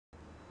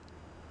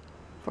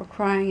For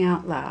crying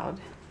out loud.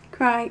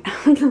 Crying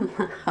out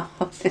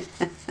loud.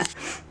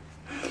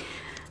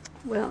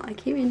 Well, I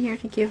came in here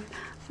to give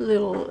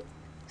little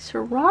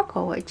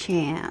Sirocco a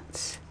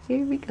chance.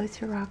 Here we go,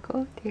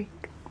 Sirocco. There you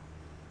go.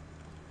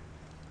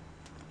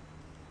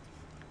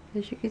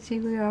 As you can see,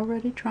 we're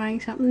already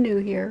trying something new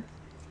here.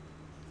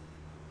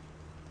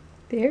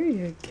 There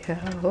you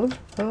go.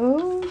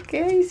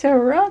 Okay,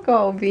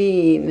 Sirocco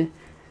bean.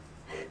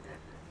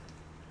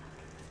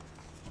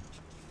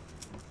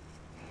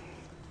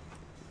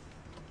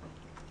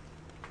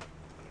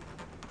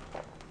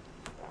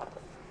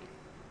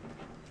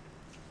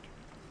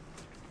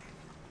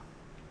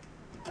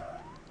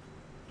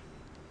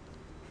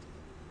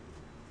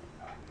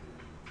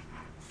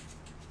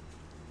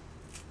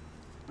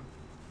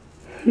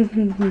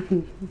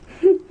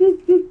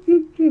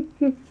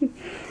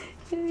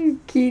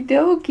 Okie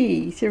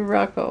dokie,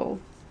 Sirocco.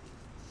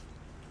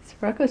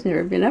 Sirocco's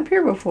never been up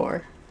here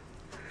before.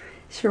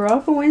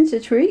 Sirocco wins the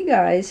treat,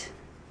 guys.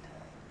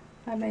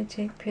 I may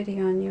take pity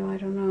on you, I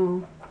don't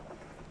know.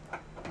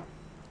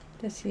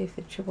 Let's see if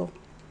the chibble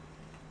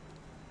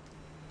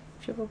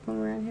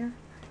come around here.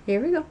 Here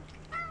we go.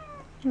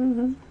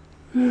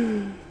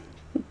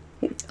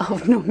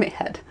 Oh,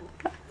 Nomad.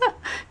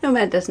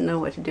 Nomad doesn't know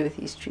what to do with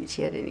these treats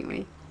yet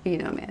anyway. You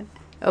know, man.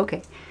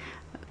 Okay.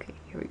 Okay,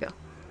 here we go.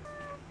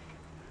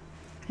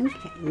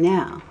 Okay,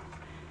 now,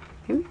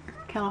 here,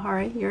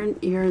 Kalahari, you're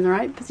in the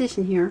right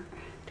position here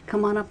to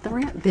come on up the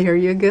ramp. There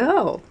you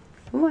go.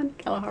 Come on,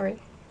 Kalahari.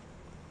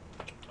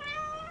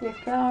 If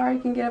Kalahari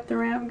can get up the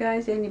ramp,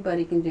 guys,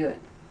 anybody can do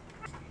it.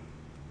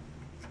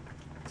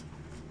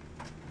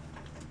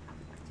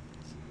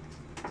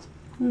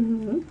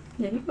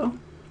 There you go.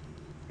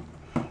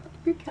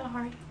 Here,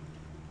 Kalahari.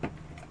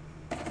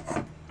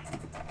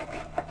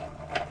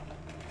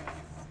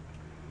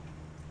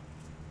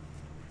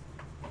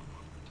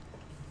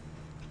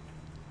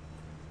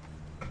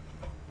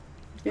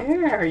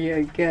 There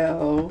you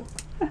go.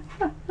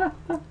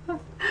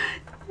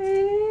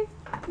 Hey,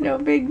 no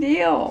big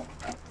deal.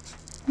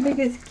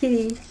 Biggest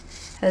kitty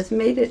has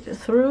made it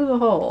through the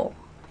hole.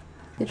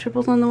 The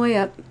Tripple's on the way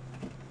up.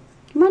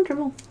 Come on,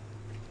 Triple.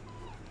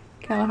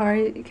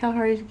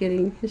 Kalahari's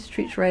getting his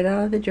treats right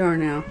out of the jar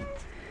now.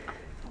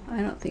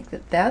 I don't think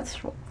that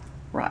that's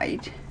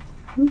right.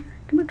 Come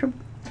on, Triple.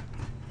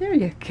 There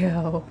you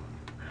go.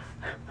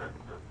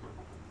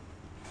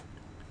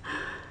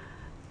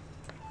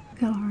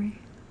 Kalahari.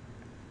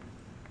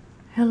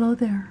 Hello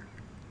there.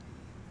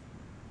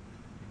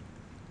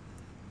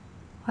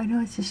 I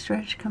know it's a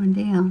stretch coming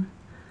down,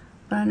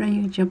 but I know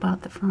you can jump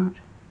out the front.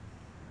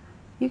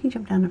 You can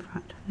jump down the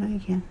front. I know you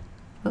can.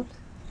 Oops.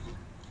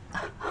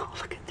 Oh,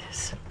 look at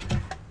this.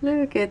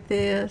 Look at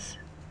this.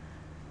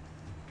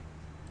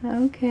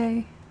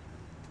 Okay.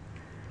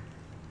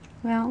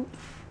 Well,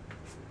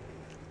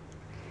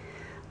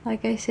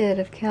 like I said,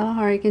 if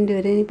Kalahari can do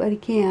it, anybody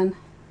can.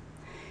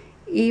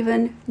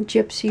 Even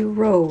Gypsy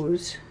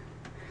Rose.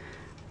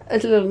 A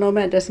little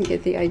Nomad doesn't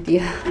get the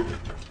idea.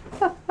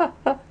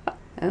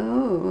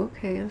 Oh,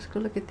 okay, let's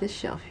go look at this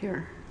shelf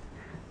here.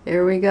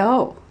 There we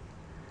go.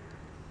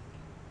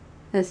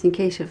 That's in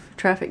case of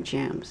traffic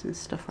jams and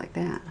stuff like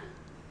that.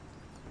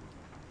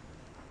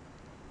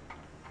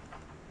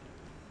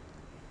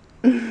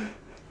 The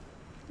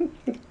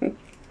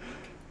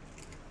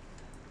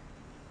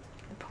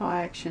paw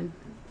action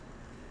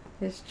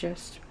is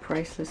just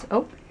priceless.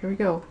 Oh, here we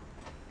go.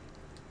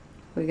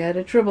 We got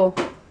a Tribble.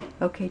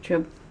 Okay,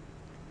 Trib.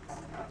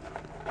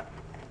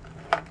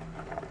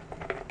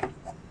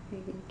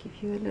 I'm going to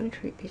give you a little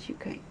treat because you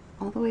came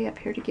all the way up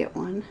here to get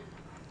one.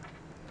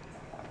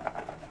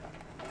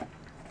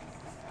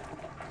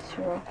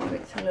 Sirocco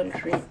gets a little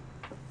treat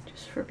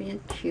just for being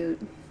cute.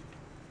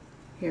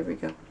 Here we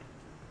go.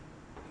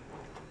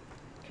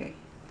 Okay.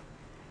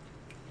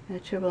 Now,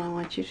 Tribble, I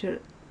want you to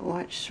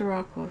watch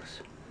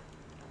Sirocco's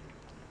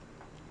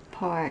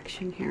paw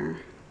action here.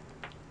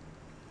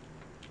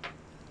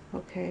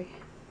 Okay.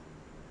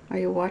 Are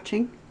you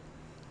watching?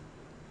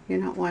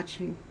 You're not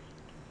watching.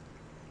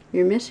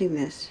 You're missing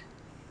this.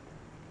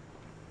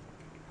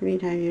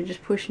 Meantime, you're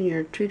just pushing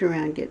your treat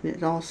around, getting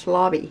it all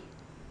slobby.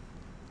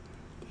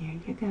 There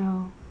you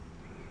go.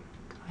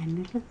 One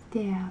little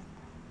step.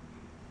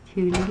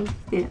 Two little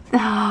steps.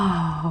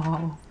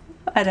 Oh,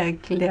 what a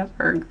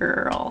clever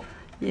girl.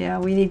 Yeah,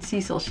 we need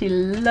Cecil. She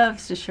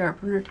loves to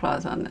sharpen her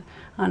claws on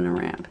the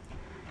ramp.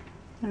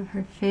 One of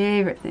her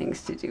favorite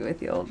things to do with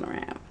the old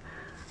ramp.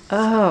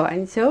 Oh,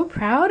 I'm so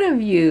proud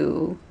of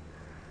you.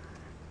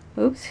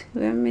 Oops,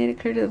 we haven't made it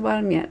clear to the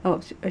bottom yet.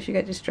 Oh, she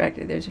got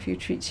distracted. There's a few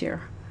treats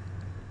here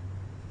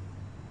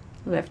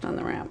left on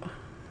the ramp.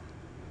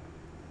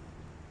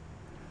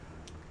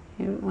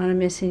 You don't want to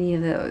miss any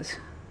of those.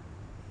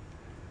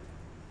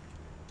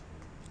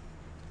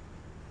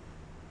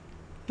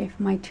 If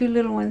my two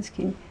little ones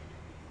can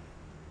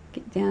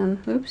get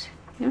down. Oops,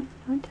 yeah,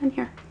 I'm down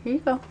here. Here you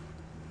go.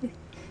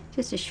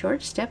 Just a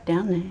short step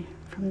down there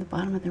from the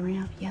bottom of the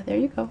ramp. Yeah, there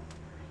you go.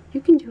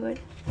 You can do it.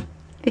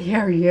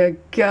 There you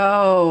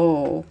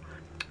go.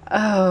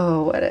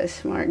 Oh, what a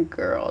smart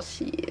girl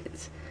she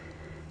is.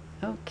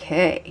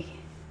 Okay.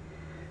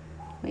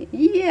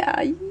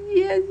 Yeah,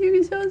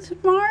 you're so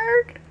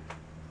smart.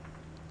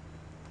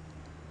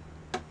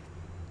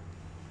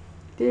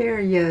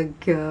 There you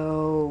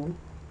go.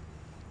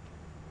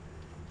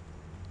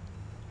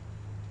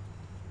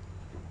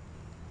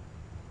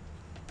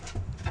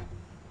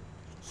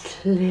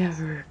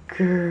 Clever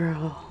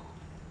girl.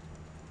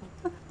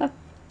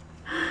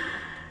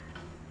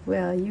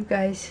 Well, you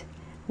guys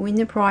win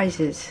the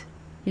prizes.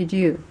 You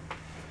do.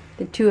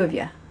 The two of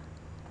you.